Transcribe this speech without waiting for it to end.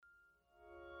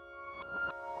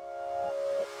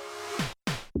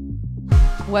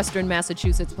Western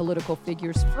Massachusetts political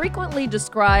figures frequently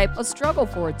describe a struggle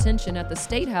for attention at the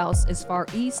State House as far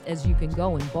east as you can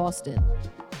go in Boston.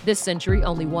 This century,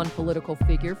 only one political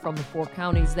figure from the 4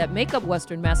 counties that make up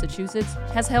Western Massachusetts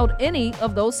has held any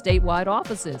of those statewide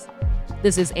offices.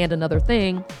 This is And Another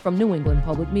Thing from New England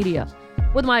Public Media.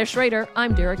 With Maya Schrader,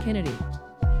 I'm Derek Kennedy.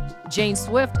 Jane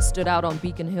Swift stood out on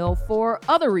Beacon Hill for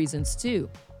other reasons, too.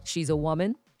 She's a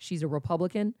woman, she's a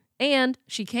Republican, and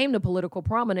she came to political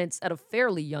prominence at a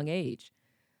fairly young age.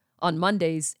 On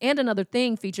Mondays, And Another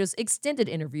Thing features extended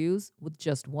interviews with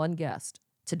just one guest.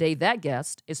 Today, that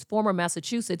guest is former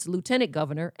Massachusetts Lieutenant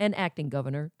Governor and Acting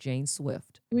Governor Jane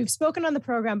Swift. We've spoken on the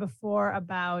program before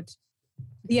about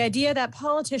the idea that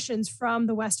politicians from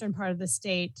the western part of the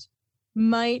state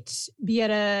might be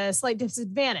at a slight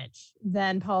disadvantage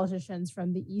than politicians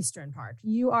from the eastern part.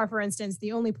 You are, for instance,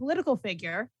 the only political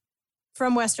figure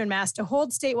from Western Mass to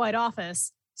hold statewide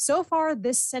office so far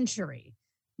this century.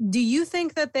 Do you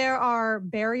think that there are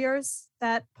barriers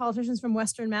that politicians from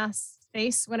Western Mass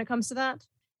face when it comes to that?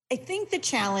 I think the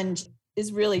challenge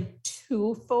is really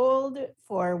twofold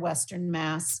for Western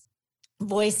Mass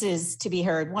voices to be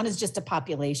heard. One is just a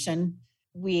population.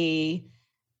 We,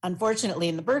 unfortunately,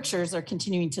 in the Berkshires are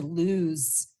continuing to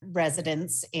lose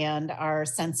residents and our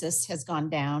census has gone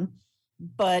down.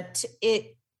 But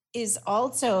it is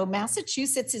also,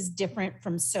 Massachusetts is different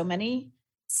from so many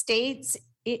states.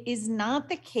 It is not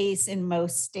the case in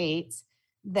most states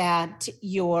that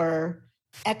your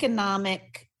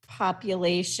economic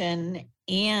population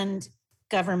and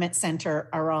government center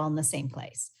are all in the same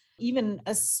place. Even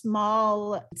a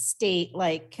small state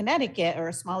like Connecticut or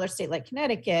a smaller state like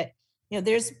Connecticut,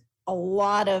 there's a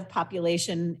lot of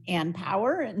population and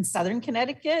power in Southern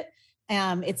Connecticut.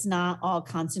 It's not all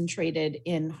concentrated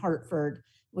in Hartford,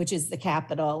 which is the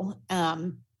capital.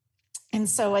 And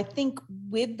so I think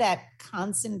with that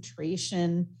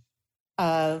concentration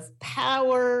of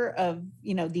power of,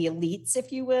 the elites,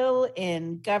 if you will,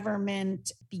 in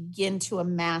government begin to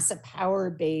amass a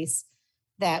power base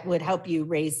that would help you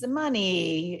raise the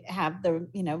money, have the,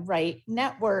 right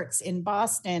networks in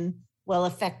Boston while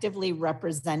effectively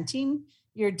representing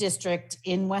your district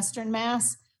in Western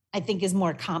Mass, I think is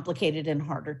more complicated and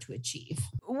harder to achieve.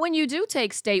 When you do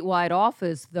take statewide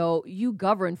office, though, you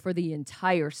govern for the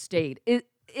entire state.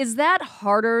 Is that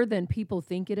harder than people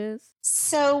think it is?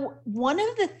 So one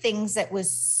of the things that was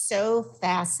so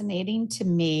fascinating to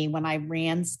me when I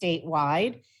ran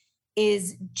statewide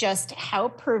is just how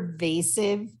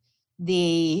pervasive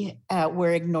the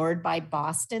we're ignored by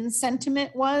Boston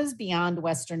sentiment was beyond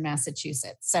Western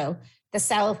Massachusetts. So the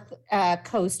South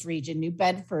Coast region, New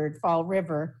Bedford, Fall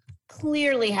River,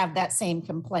 clearly have that same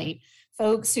complaint.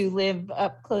 Folks who live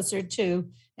up closer to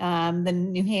the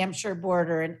New Hampshire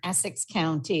border and Essex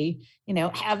County,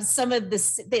 have some of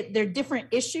this, they're different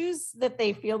issues that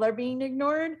they feel are being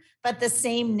ignored, but the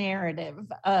same narrative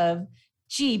of,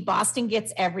 gee, Boston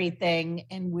gets everything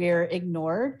and we're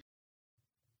ignored.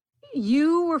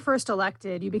 You were first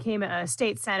elected, you became a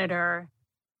state senator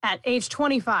at age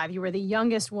 25. You were the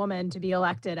youngest woman to be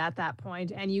elected at that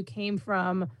point, and you came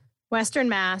from Western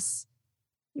Mass,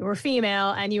 you were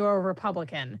female, and you were a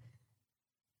Republican.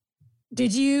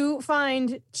 Did you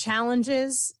find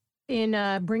challenges in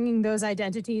bringing those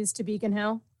identities to Beacon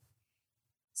Hill?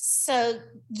 So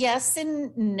yes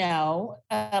and no.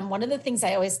 One of the things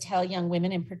I always tell young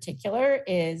women in particular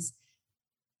is,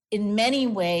 in many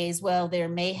ways, well, there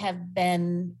may have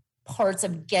been parts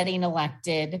of getting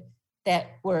elected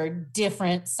that were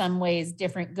different, some ways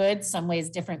different good, some ways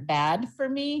different bad for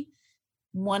me.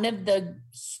 One of the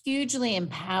hugely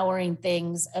empowering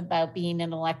things about being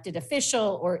an elected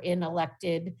official or in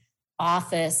elected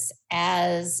office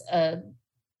as a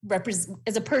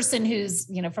person who's,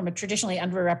 from a traditionally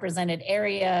underrepresented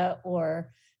area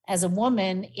or as a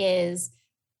woman is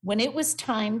when it was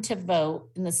time to vote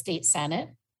in the state Senate,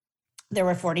 there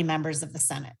were 40 members of the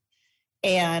Senate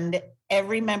and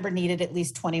every member needed at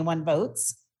least 21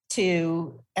 votes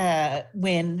to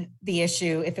win the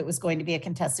issue if it was going to be a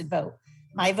contested vote.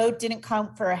 My vote didn't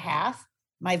count for a half.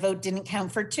 My vote didn't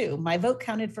count for 2. My vote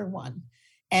counted for 1.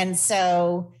 And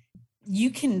so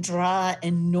you can draw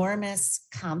enormous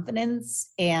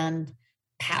confidence and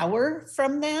power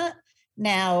from that.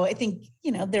 Now, I think,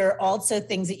 there are also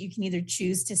things that you can either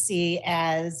choose to see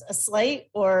as a slight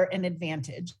or an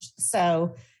advantage.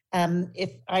 So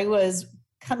if I was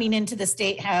coming into the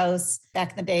State House back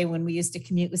in the day when we used to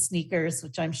commute with sneakers,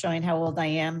 which I'm showing how old I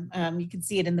am, you can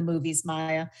see it in the movies,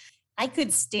 Maya. I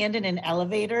could stand in an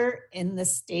elevator in the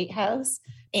State House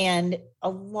and a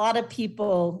lot of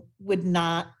people would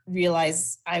not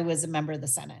realize I was a member of the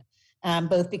Senate.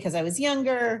 both because I was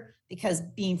younger, because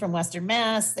being from Western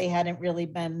Mass, they hadn't really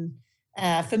been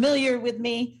familiar with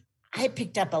me. I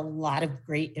picked up a lot of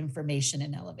great information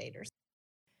in elevators.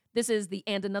 This is the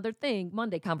And Another Thing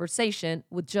Monday conversation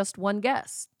with just one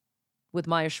guest. With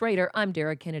Maya Schrader, I'm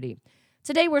Dara Kennedy.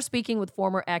 Today we're speaking with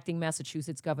former acting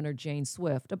Massachusetts Governor Jane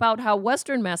Swift about how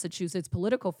Western Massachusetts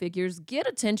political figures get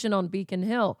attention on Beacon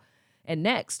Hill, and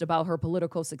next about her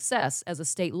political success as a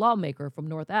state lawmaker from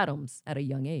North Adams at a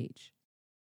young age.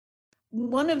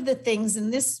 One of the things,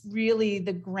 and this really,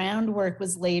 the groundwork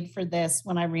was laid for this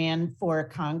when I ran for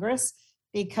Congress,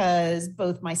 because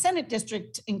both my Senate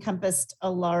district encompassed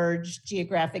a large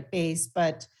geographic base,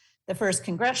 but the first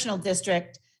congressional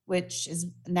district, which is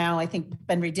now, I think,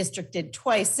 been redistricted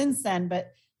twice since then,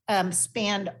 but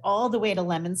spanned all the way to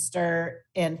Leominster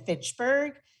and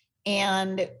Fitchburg.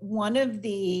 And one of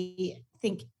the, I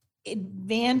think,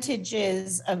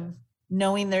 advantages of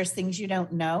knowing there's things you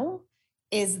don't know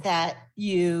is that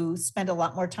you spend a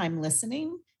lot more time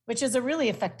listening, which is a really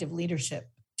effective leadership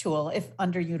tool if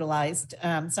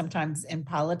underutilized sometimes in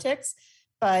politics.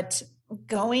 But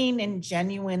going and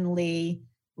genuinely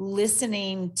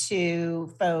listening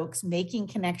to folks, making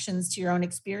connections to your own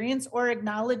experience or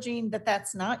acknowledging that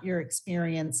that's not your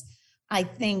experience. I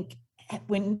think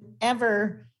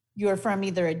whenever you're from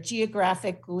either a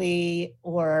geographically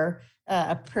or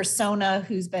a persona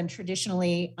who's been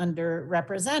traditionally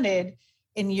underrepresented,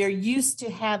 and you're used to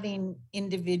having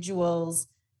individuals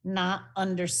not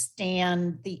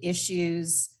understand the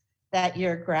issues that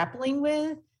you're grappling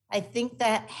with, I think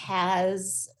that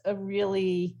has a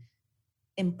really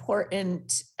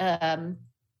important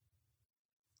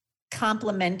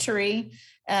complementary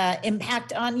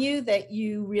impact on you, that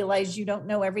you realize you don't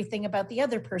know everything about the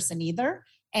other person either.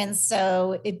 And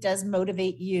so it does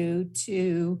motivate you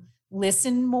to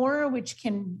listen more, which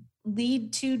can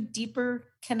lead to deeper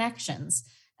connections.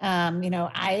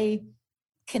 I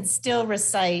can still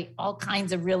recite all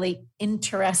kinds of really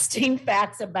interesting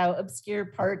facts about obscure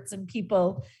parts and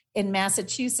people in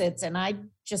Massachusetts. And I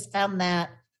just found that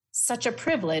such a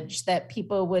privilege that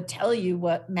people would tell you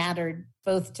what mattered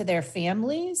both to their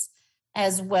families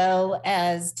as well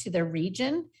as to their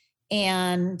region.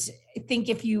 And I think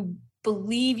if you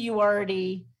believe you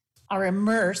already are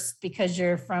immersed because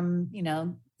you're from,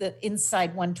 the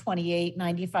inside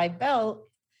 128-95 belt,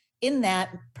 in that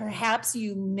perhaps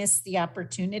you miss the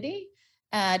opportunity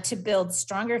to build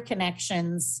stronger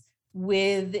connections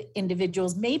with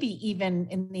individuals, maybe even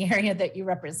in the area that you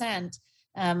represent,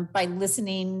 by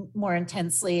listening more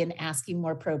intensely and asking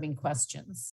more probing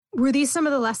questions. Were these some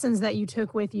of the lessons that you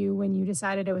took with you when you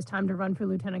decided it was time to run for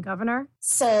lieutenant governor?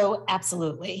 So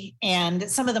absolutely. And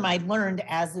some of them I learned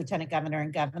as lieutenant governor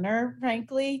and governor,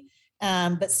 frankly,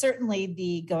 but certainly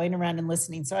the going around and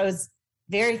listening. So I was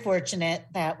very fortunate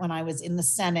that when I was in the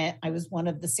Senate, I was one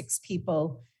of the 6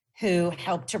 people who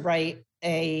helped to write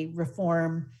a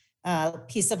reform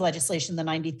piece of legislation, the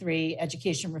 93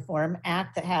 Education Reform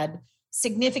Act, that had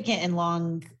significant and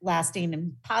long-lasting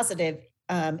and positive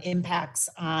impacts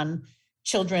on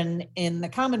children in the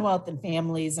Commonwealth and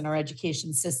families in our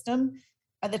education system.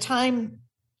 By the time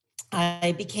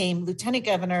I became lieutenant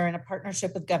governor in a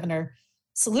partnership with Governor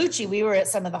Cellucci, we were at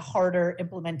some of the harder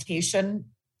implementation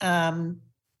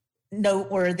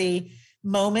noteworthy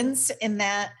moments in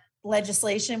that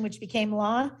legislation, which became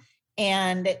law.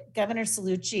 And Governor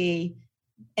Cellucci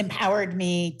empowered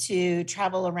me to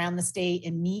travel around the state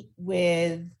and meet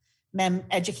with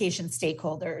education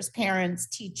stakeholders, parents,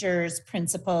 teachers,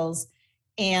 principals.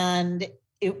 And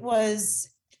it was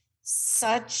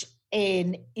such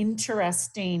an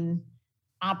interesting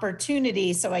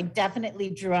opportunity. So I definitely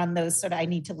drew on those sort of I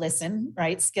need to listen,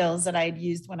 right? Skills that I'd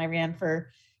used when I ran for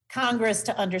Congress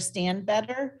to understand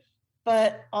better.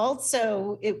 But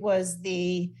also it was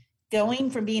the going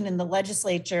from being in the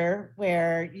legislature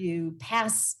where you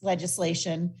pass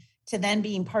legislation to then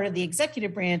being part of the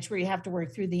executive branch where you have to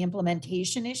work through the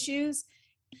implementation issues.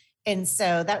 And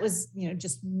so that was,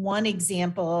 just one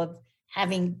example of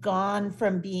having gone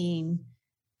from being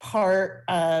part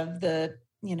of the,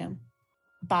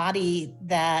 body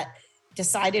that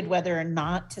decided whether or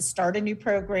not to start a new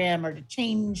program or to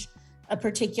change a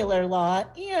particular law.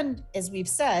 And as we've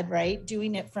said, right,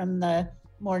 doing it from the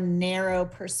more narrow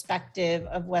perspective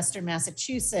of Western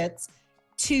Massachusetts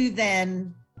to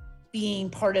then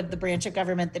being part of the branch of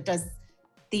government that does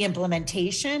the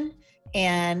implementation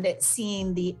and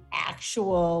seeing the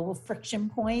actual friction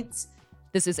points.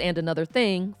 This is And Another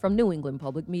Thing from New England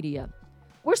Public Media.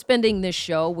 We're spending this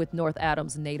show with North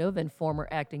Adams native and former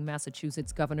acting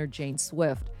Massachusetts Governor Jane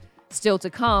Swift. Still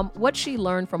to come, what she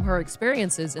learned from her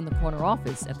experiences in the corner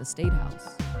office at the State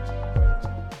House.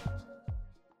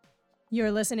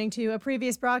 You're listening to a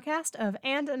previous broadcast of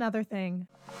And Another Thing.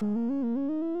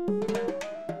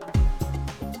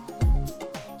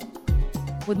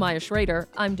 With Maya Schrader,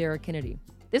 I'm Derek Kennedy.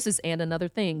 This is And Another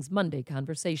Thing's Monday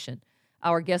Conversation.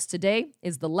 Our guest today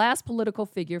is the last political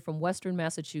figure from Western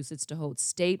Massachusetts to hold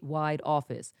statewide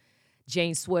office.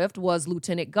 Jane Swift was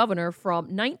lieutenant governor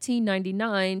from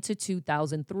 1999 to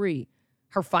 2003.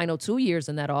 Her final 2 years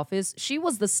in that office, she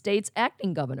was the state's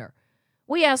acting governor.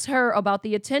 We asked her about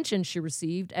the attention she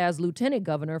received as lieutenant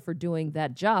governor for doing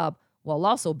that job while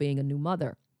also being a new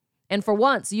mother. And for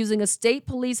once, using a state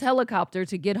police helicopter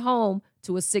to get home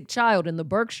to a sick child in the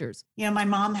Berkshires. You know, my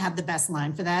mom had the best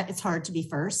line for that. It's hard to be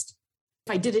first.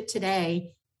 If I did it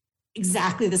today,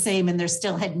 exactly the same, and there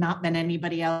still had not been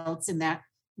anybody else in that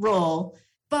role.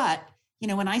 But, you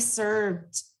know, when I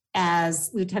served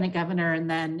as lieutenant governor and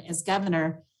then as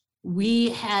governor, we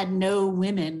had no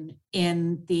women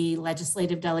in the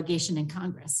legislative delegation in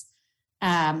Congress.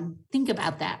 Think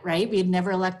about that, right? We had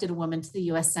never elected a woman to the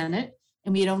US Senate,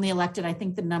 and we had only elected, I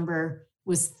think the number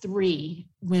was 3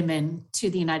 women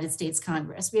to the United States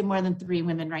Congress. We have more than 3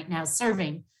 women right now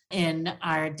serving in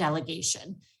our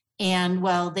delegation. And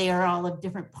while they are all of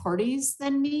different parties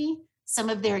than me, some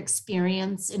of their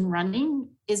experience in running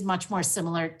is much more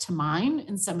similar to mine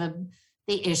and some of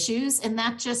the issues, and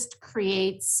that just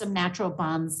creates some natural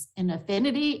bonds and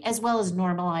affinity, as well as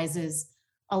normalizes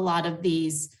a lot of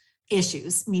these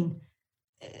issues. I mean,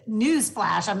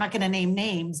 newsflash, I'm not going to name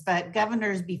names, but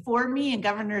governors before me and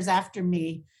governors after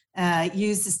me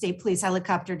used the state police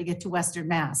helicopter to get to Western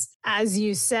Mass. As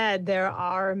you said, there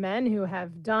are men who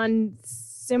have done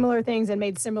similar things and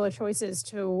made similar choices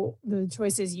to the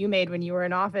choices you made when you were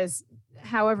in office.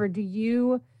 However, do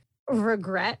you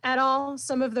regret at all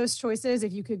some of those choices?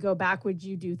 If you could go back, would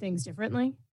you do things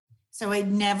differently? So I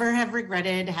never have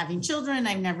regretted having children.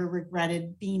 I've never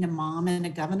regretted being a mom and a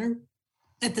governor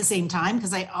at the same time,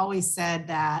 because I always said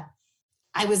that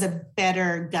I was a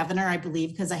better governor, I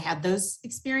believe, because I had those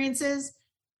experiences.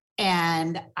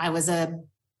 And I was a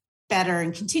better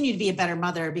and continue to be a better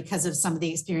mother because of some of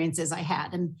the experiences I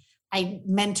had. And I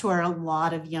mentor a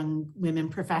lot of young women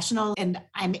professionals, and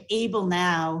I'm able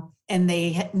now, and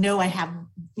they know I have,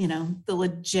 you know, the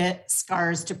legit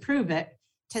scars to prove it,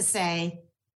 to say,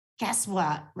 guess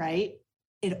what, right?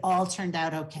 It all turned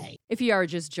out okay. If you are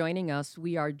just joining us,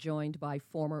 we are joined by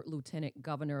former Lieutenant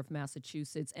Governor of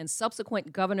Massachusetts and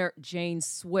subsequent Governor Jane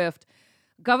Swift.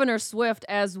 Governor Swift,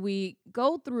 as we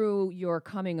go through your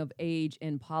coming of age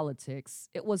in politics,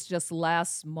 it was just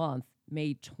last month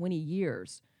made 20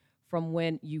 years from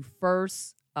when you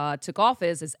first took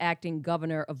office as acting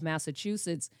governor of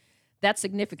Massachusetts. That's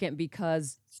significant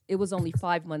because it was only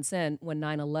 5 months in when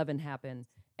 9/11 happened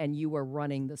and you were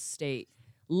running the state.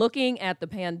 Looking at the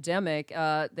pandemic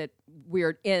that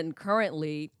we're in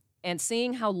currently and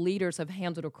seeing how leaders have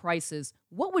handled a crisis,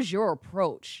 what was your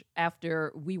approach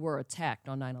after we were attacked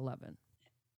on 9/11?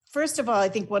 First of all, I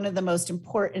think one of the most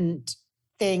important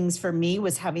things for me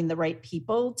was having the right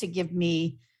people to give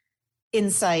me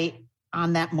insight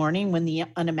on that morning when the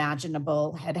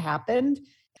unimaginable had happened.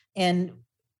 And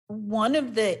one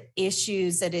of the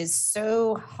issues that is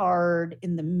so hard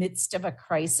in the midst of a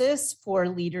crisis for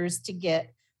leaders to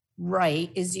get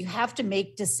right is you have to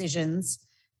make decisions.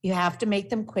 You have to make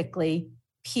them quickly.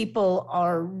 People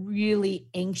are really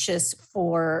anxious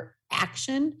for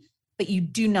action, but you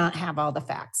do not have all the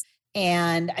facts.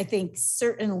 And I think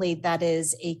certainly that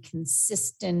is a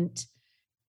consistent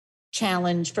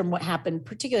challenge from what happened,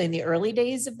 particularly in the early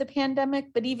days of the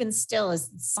pandemic, but even still, as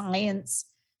science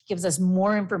gives us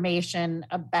more information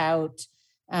about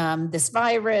this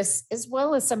virus, as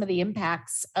well as some of the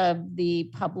impacts of the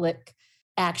public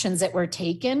actions that were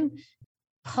taken.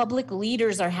 Public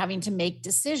leaders are having to make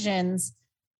decisions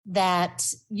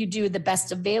that you do the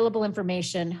best available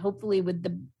information, hopefully with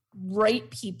the right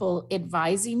people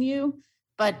advising you.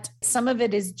 But some of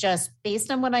it is just based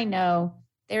on what I know.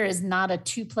 There is not a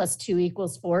 2 + 2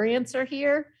 = 4 answer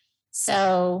here.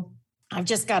 So I've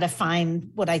just got to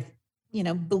find what I,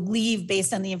 believe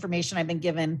based on the information I've been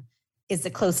given is the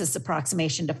closest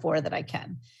approximation to 4 that I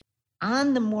can.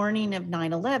 On the morning of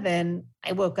 9/11,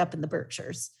 I woke up in the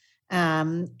Berkshires.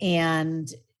 And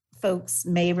folks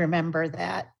may remember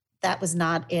that that was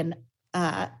not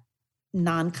a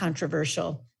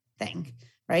non-controversial thing,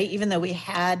 right? Even though we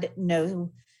had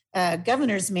no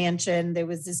governor's mansion, there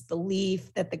was this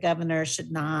belief that the governor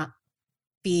should not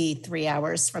be 3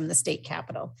 hours from the state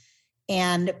capitol.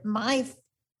 And my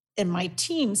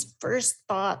team's first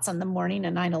thoughts on the morning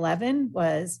of 9/11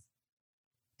 was,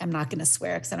 I'm not going to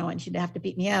swear because I don't want you to have to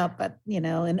beat me out, but,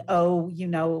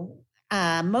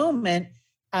 moment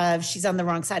of she's on the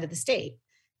wrong side of the state.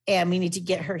 and we need to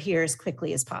get her here as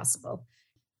quickly as possible.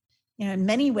 In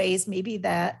many ways, maybe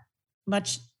that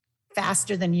much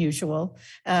faster than usual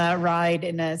ride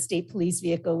in a state police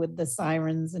vehicle with the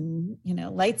sirens and,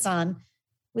 lights on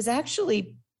was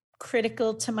actually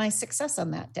critical to my success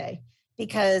on that day,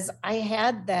 because I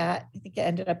had that, I think it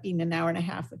ended up being an hour and a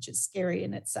half, which is scary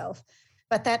in itself.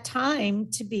 But that time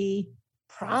to be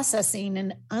processing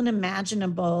an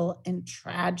unimaginable and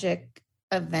tragic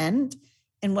event.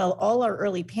 And while all our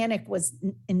early panic was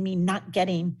in me not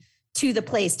getting to the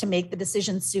place to make the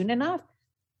decision soon enough,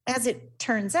 as it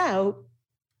turns out,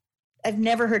 I've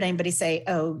never heard anybody say,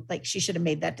 oh, like she should have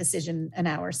made that decision an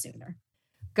hour sooner.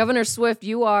 Governor Swift,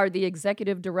 you are the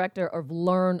executive director of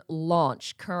Learn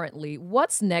Launch currently.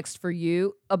 What's next for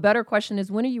you? A better question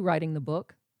is, when are you writing the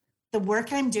book? The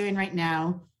work I'm doing right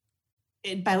now,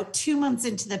 about 2 months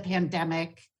into the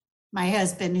pandemic, my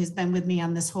husband, who's been with me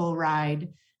on this whole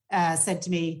ride, said to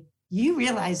me, you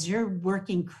realize you're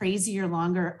working crazier,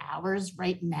 longer hours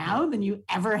right now than you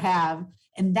ever have.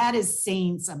 And that is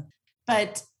saying something.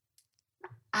 But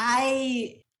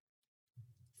I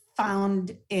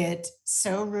found it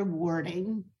so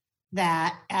rewarding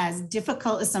that, as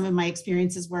difficult as some of my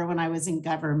experiences were when I was in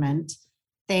government,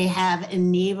 they have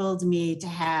enabled me to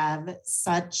have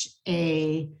such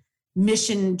a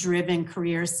mission-driven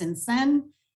career since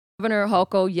then. Governor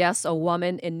Hochul, yes, a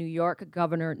woman in New York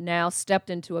governor, now stepped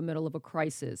into the middle of a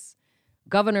crisis.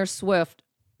 Governor Swift,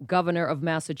 governor of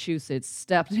Massachusetts,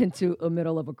 stepped into the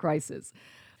middle of a crisis.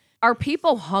 Are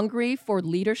people hungry for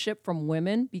leadership from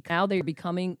women? Because now they're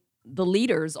becoming the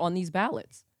leaders on these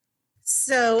ballots.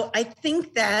 So I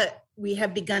think that we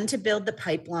have begun to build the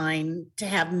pipeline to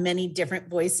have many different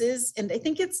voices. And I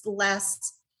think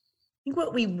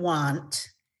what we want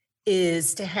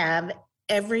is to have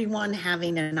everyone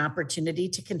having an opportunity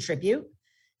to contribute.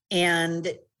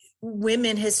 And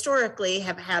women historically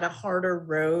have had a harder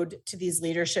road to these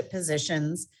leadership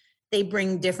positions. They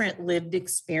bring different lived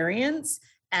experience,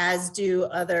 as do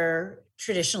other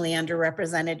traditionally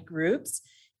underrepresented groups.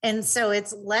 And so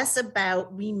it's less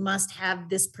about we must have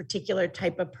this particular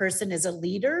type of person as a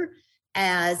leader,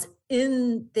 as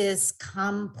in this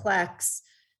complex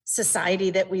society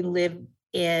that we live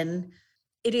in,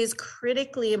 it is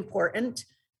critically important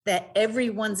that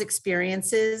everyone's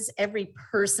experiences, every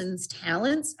person's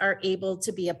talents are able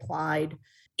to be applied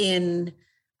in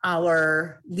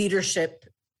our leadership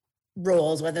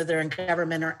roles, whether they're in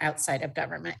government or outside of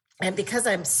government. And because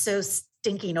I'm so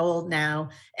stinking old now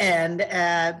and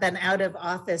been out of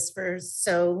office for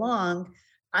so long,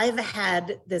 I've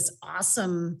had this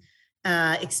awesome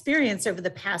experience over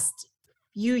the past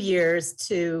few years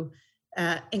to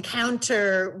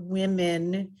encounter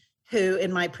women who,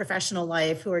 in my professional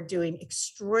life, who are doing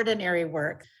extraordinary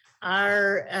work.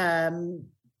 Our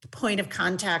point of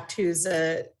contact, who's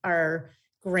our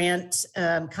grant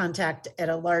contact at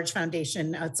a large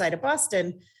foundation outside of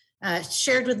Boston,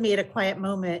 shared with me at a quiet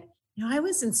moment, I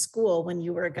was in school when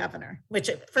you were a governor, which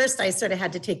at first I sort of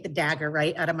had to take the dagger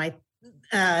right out of my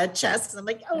chest. I'm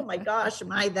like, oh my gosh,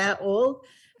 am I that old?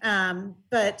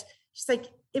 But she's like,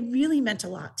 it really meant a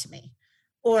lot to me.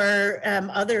 Or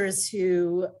others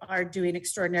who are doing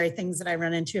extraordinary things that I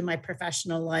run into in my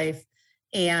professional life,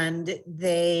 and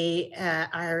they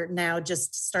are now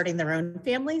just starting their own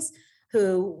families,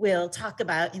 who will talk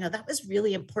about, that was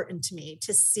really important to me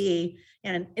to see.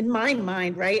 And in my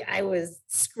mind, right, I was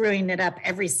screwing it up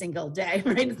every single day,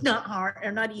 right? It's not hard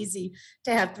or not easy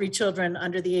to have 3 children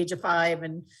under the age of 5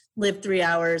 and live 3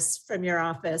 hours from your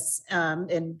office.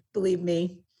 And believe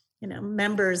me,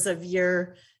 members of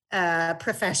your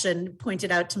profession pointed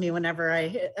out to me whenever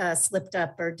I slipped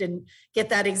up or didn't get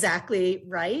that exactly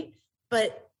right.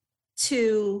 But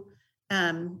to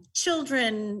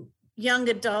children, young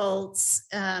adults,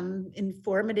 in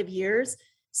formative years,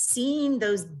 seeing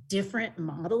those different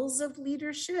models of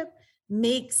leadership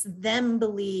makes them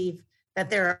believe that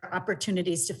there are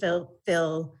opportunities to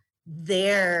fulfill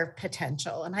their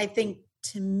potential. And I think,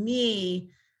 to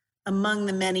me, among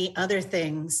the many other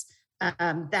things,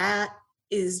 that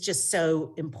is just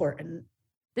so important.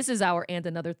 This is our And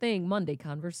Another Thing Monday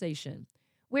conversation.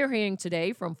 We're hearing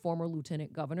today from former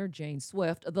Lieutenant Governor Jane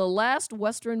Swift, the last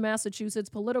Western Massachusetts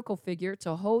political figure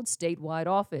to hold statewide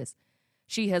office.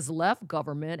 She has left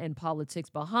government and politics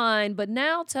behind, but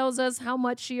now tells us how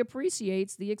much she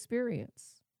appreciates the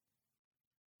experience.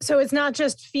 So it's not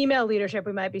just female leadership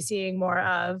we might be seeing more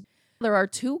of. There are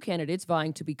 2 candidates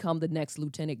vying to become the next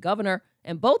lieutenant governor,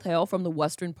 and both hail from the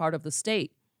western part of the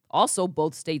state. Also,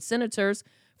 both state senators.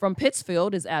 From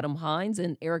Pittsfield is Adam Hines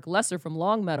and Eric Lesser from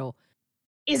Longmeadow.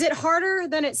 Is it harder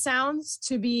than it sounds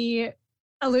to be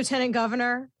a lieutenant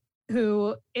governor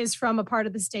who is from a part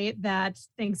of the state that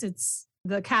thinks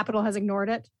the Capitol has ignored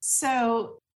it?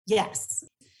 So, yes,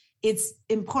 it's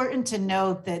important to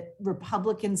note that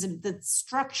Republicans, the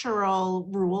structural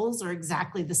rules are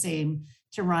exactly the same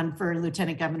to run for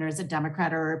lieutenant governor as a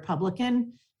Democrat or a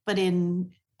Republican, but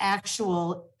in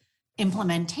actual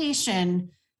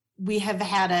implementation, we have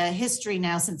had a history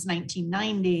now since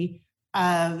 1990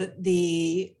 of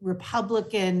the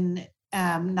Republican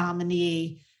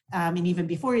nominee, and even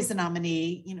before he's the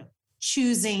nominee,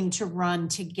 choosing to run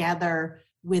together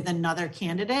with another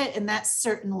candidate. And that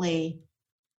certainly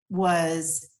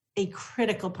was a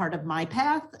critical part of my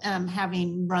path,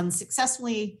 having run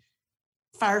successfully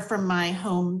far from my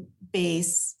home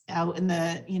base out in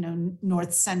the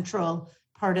north central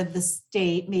part of the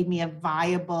state, made me a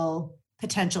viable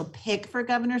potential pick for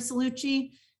Governor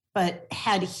Cellucci. But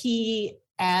had he,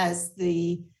 as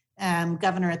the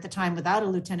governor at the time without a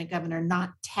lieutenant governor,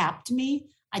 not tapped me,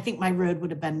 I think my road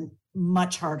would have been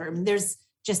much harder. I mean, there's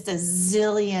just a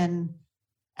zillion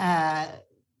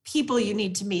people you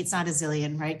need to meet. It's not a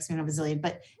zillion, right? Because we don't have a zillion,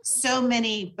 but so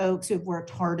many folks who have worked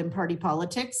hard in party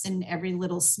politics in every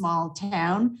little small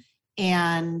town,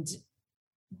 and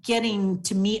getting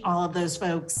to meet all of those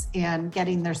folks and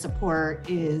getting their support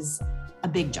is a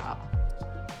big job.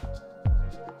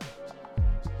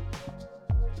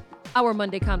 Our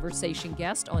Monday conversation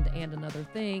guest on And Another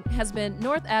Thing has been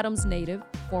North Adams native,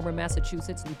 former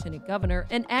Massachusetts Lieutenant Governor,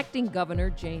 and Acting Governor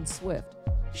Jane Swift.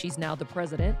 She's now the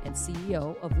president and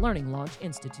CEO of Learning Launch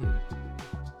Institute.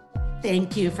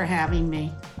 Thank you for having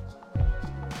me.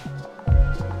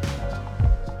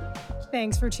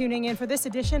 Thanks for tuning in for this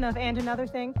edition of And Another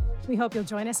Thing. We hope you'll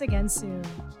join us again soon.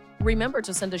 Remember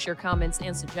to send us your comments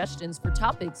and suggestions for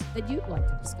topics that you'd like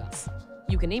to discuss.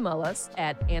 You can email us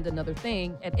at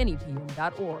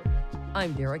andanotherthing@nepm.org.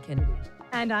 I'm Dara Kennedy.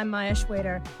 And I'm Maya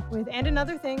Schwader with And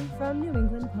Another Thing from New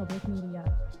England Public Media.